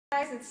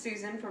Guys, it's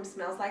Susan from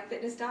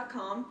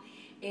smellslikefitness.com,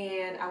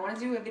 and I want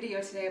to do a video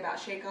today about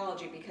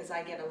Shakeology because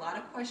I get a lot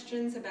of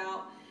questions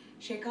about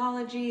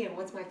Shakeology and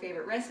what's my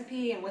favorite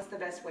recipe and what's the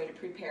best way to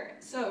prepare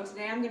it. So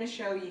today I'm going to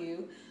show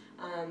you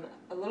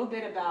a little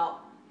bit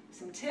about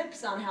some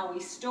tips on how we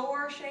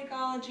store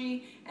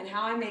Shakeology and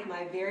how I make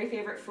my very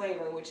favorite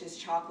flavor, which is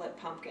chocolate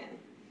pumpkin.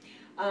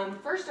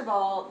 First of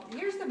all,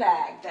 here's the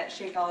bag that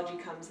Shakeology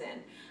comes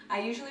in.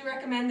 I usually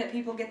recommend that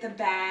people get the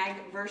bag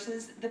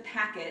versus the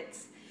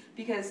packets,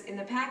 because in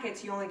the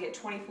packets you only get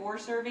 24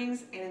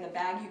 servings and in the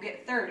bag you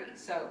get 30,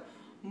 so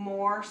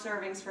more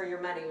servings for your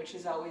money, which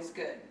is always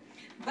good.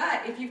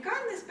 But if you've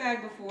gotten this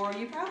bag before,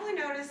 you probably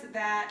noticed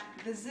that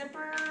the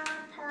zipper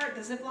part,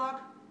 the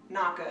Ziploc,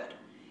 not good.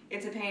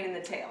 It's a pain in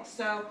the tail.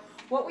 So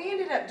what we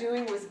ended up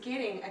doing was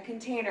getting a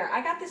container.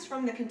 I got this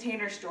from the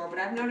Container Store, but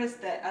I've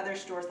noticed that other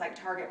stores like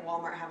Target and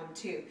Walmart have them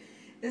too.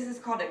 This is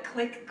called a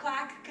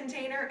click-clack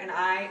container, and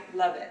I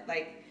love it.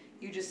 Like,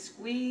 you just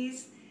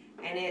squeeze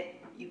and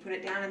you put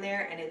it down in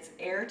there and it's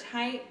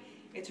airtight.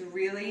 It's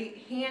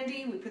really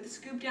handy. We put the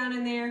scoop down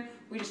in there.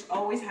 We just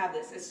always have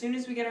this. As soon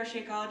as we get our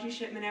Shakeology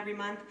shipment every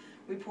month,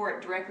 we pour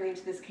it directly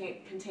into this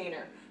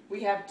container.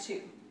 We have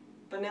two,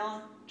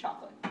 vanilla,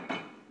 chocolate.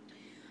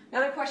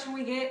 Another question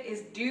we get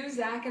is, do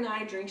Zach and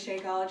I drink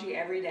Shakeology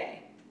every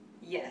day?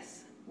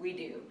 Yes, we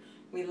do.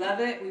 We love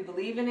it. We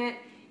believe in it.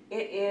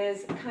 It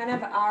is kind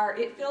of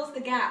it fills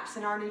the gaps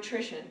in our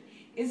nutrition.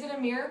 Is it a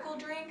miracle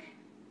drink?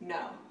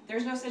 No.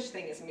 There's no such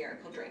thing as a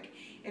miracle drink.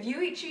 If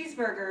you eat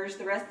cheeseburgers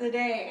the rest of the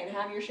day and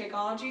have your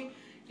Shakeology,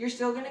 you're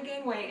still going to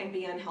gain weight and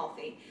be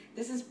unhealthy.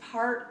 This is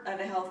part of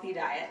a healthy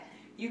diet.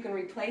 You can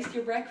replace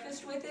your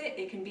breakfast with it.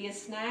 It can be a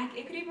snack.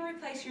 It could even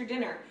replace your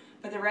dinner.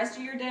 But the rest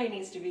of your day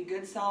needs to be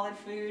good, solid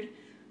food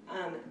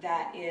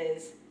that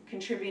is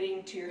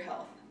contributing to your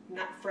health,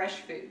 not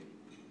fresh food.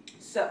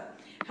 So,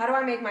 how do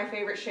I make my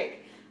favorite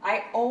shake?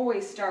 I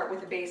always start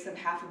with a base of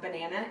half a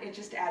banana. It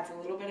just adds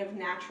a little bit of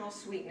natural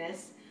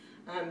sweetness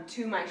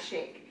to my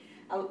shake.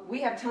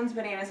 We have tons of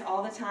bananas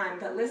all the time,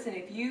 but listen,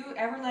 if you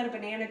ever let a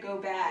banana go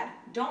bad,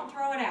 don't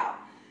throw it out.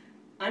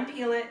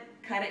 Unpeel it,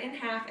 cut it in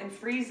half, and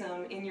freeze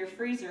them in your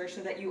freezer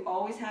so that you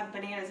always have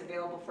bananas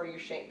available for your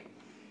shake.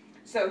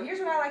 So here's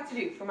what I like to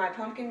do for my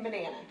pumpkin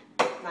banana,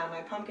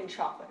 my pumpkin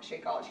chocolate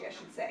Shakeology, I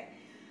should say.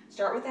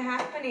 Start with a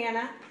half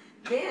banana,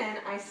 then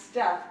I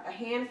stuff a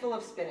handful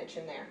of spinach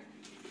in there.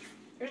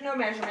 There's no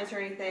measurements or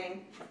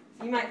anything.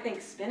 You might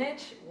think,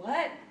 spinach?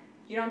 What?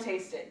 You don't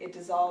taste it. It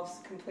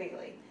dissolves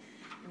completely.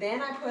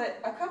 Then I put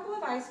a couple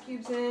of ice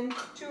cubes in,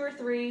 2 or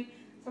 3,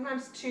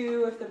 sometimes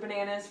 2 if the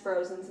banana is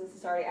frozen, since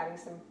it's already adding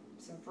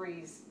some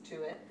freeze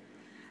to it.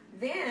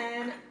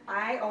 Then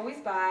I always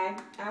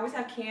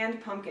have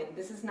canned pumpkin.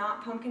 This is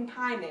not pumpkin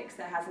pie mix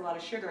that has a lot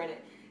of sugar in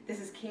it.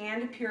 This is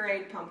canned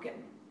pureed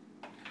pumpkin.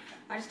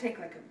 I just take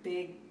like a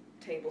big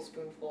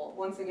tablespoonful.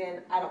 Once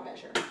again, I don't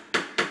measure.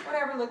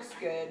 Whatever looks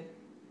good.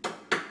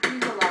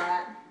 Use a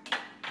lot.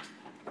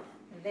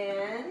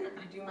 Then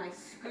I do my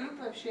scoop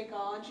of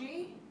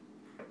Shakeology.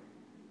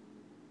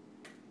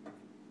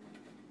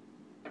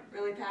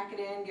 Really pack it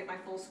in, get my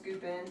full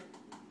scoop in.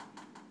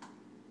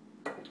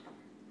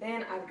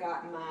 Then I've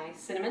got my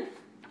cinnamon.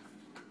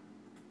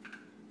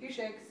 A few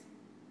shakes.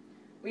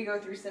 We go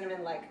through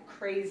cinnamon like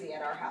crazy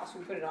at our house.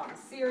 We put it on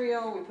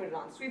cereal, we put it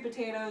on sweet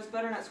potatoes,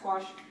 butternut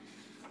squash,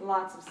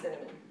 lots of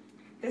cinnamon.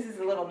 This is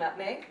a little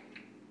nutmeg.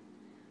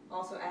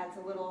 Also adds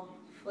a little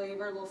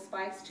flavor, a little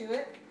spice to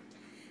it.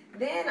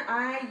 Then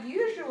I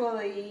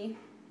usually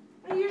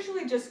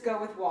just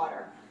go with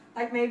water,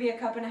 like maybe a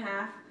cup and a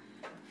half,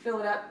 fill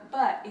it up.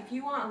 But if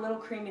you want a little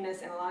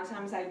creaminess, and a lot of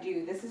times I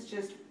do, this is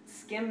just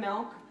skim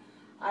milk.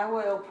 I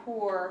will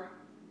pour,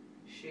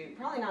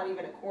 probably not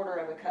even a quarter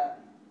of a cup,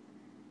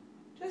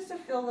 just to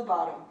fill the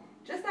bottom.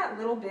 Just that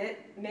little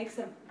bit makes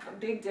a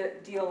big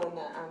deal in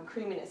the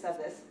creaminess of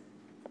this.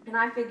 And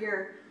I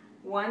figure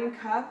 1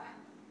 cup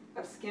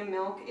of skim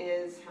milk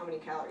is how many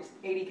calories?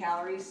 80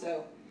 calories,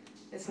 so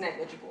it's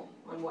negligible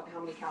on how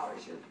many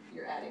calories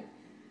you're adding.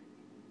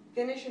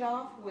 Finish it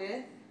off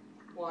with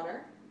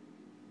water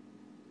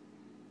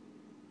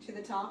to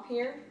the top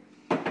here.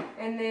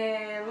 And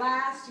then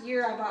last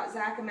year I bought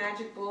Zach a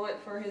Magic Bullet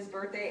for his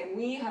birthday, and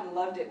we have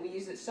loved it. We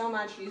use it so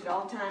much, use it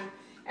all the time,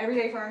 every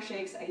day for our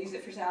shakes. I use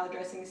it for salad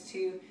dressings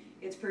too.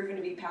 It's proven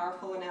to be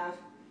powerful enough.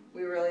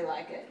 We really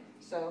like it.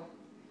 So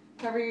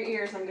cover your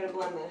ears, I'm going to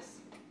blend this.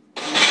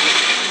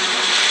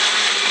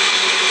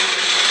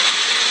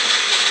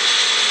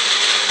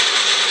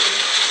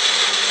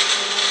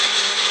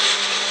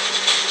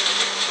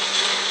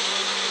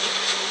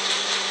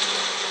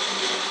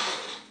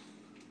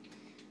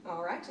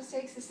 Just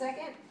takes a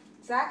second.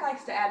 Zach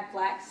likes to add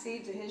flax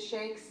seed to his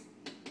shakes.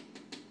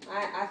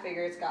 I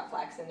figure it's got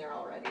flax in there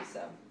already,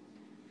 so.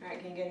 Alright,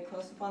 can you get a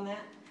close-up on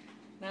that?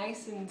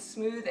 Nice and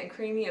smooth and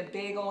creamy, a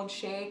big old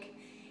shake.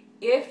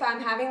 If I'm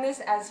having this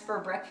as for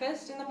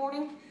breakfast in the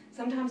morning,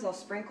 sometimes I'll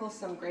sprinkle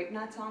some grape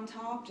nuts on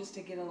top just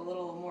to get a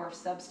little more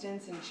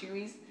substance and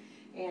chewies,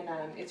 and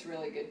it's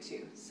really good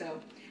too. So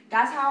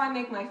that's how I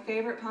make my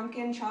favorite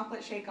pumpkin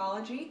chocolate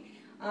Shakeology.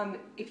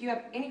 If you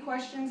have any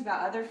questions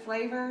about other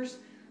flavors,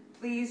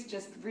 please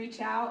just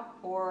reach out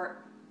or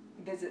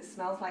visit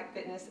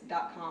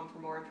smellslikefitness.com for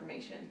more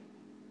information.